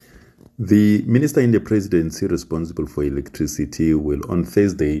The minister in the presidency responsible for electricity will on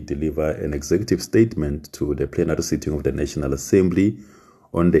Thursday deliver an executive statement to the plenary sitting of the National Assembly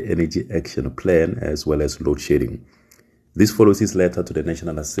on the Energy Action Plan as well as load shedding. This follows his letter to the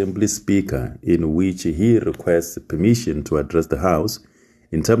National Assembly Speaker, in which he requests permission to address the House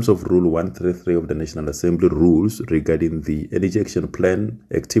in terms of Rule 133 of the National Assembly rules regarding the Energy Action Plan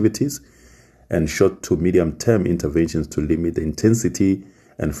activities and short to medium-term interventions to limit the intensity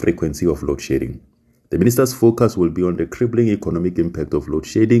and frequency of load shedding. The minister's focus will be on the crippling economic impact of load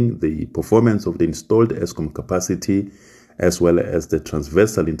shedding, the performance of the installed Eskom capacity, as well as the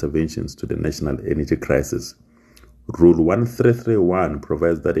transversal interventions to the national energy crisis. Rule 1331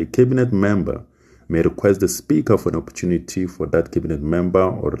 provides that a cabinet member may request the speaker for an opportunity for that cabinet member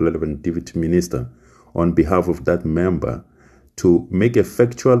or relevant deputy minister on behalf of that member to make a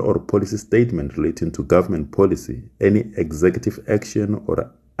factual or policy statement relating to government policy, any executive action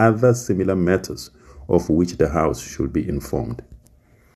or other similar matters of which the House should be informed.